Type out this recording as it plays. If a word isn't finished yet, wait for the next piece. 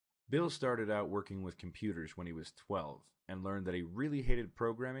Bill started out working with computers when he was 12 and learned that he really hated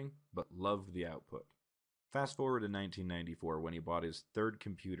programming but loved the output. Fast forward to 1994 when he bought his third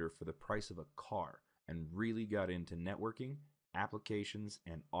computer for the price of a car and really got into networking, applications,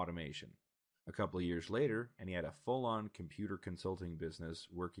 and automation. A couple of years later, and he had a full-on computer consulting business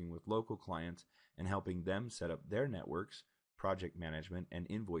working with local clients and helping them set up their networks, project management, and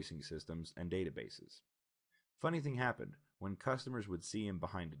invoicing systems and databases. Funny thing happened. When customers would see him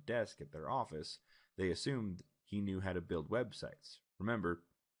behind a desk at their office, they assumed he knew how to build websites. Remember,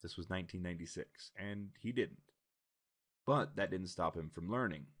 this was 1996, and he didn't. But that didn't stop him from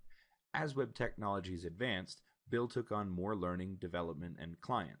learning. As web technologies advanced, Bill took on more learning, development, and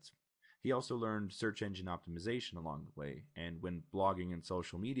clients. He also learned search engine optimization along the way, and when blogging and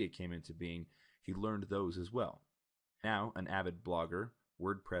social media came into being, he learned those as well. Now, an avid blogger,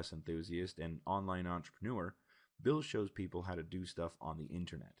 WordPress enthusiast, and online entrepreneur, Bill shows people how to do stuff on the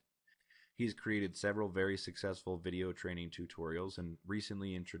internet. He's created several very successful video training tutorials and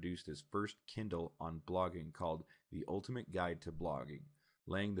recently introduced his first Kindle on blogging called The Ultimate Guide to Blogging,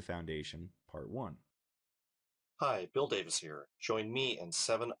 Laying the Foundation, Part 1. Hi, Bill Davis here. Join me and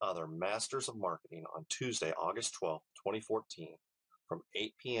 7 other Masters of Marketing on Tuesday, August 12th, 2014, from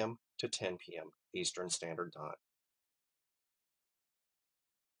 8 p.m. to 10 p.m. Eastern Standard Time.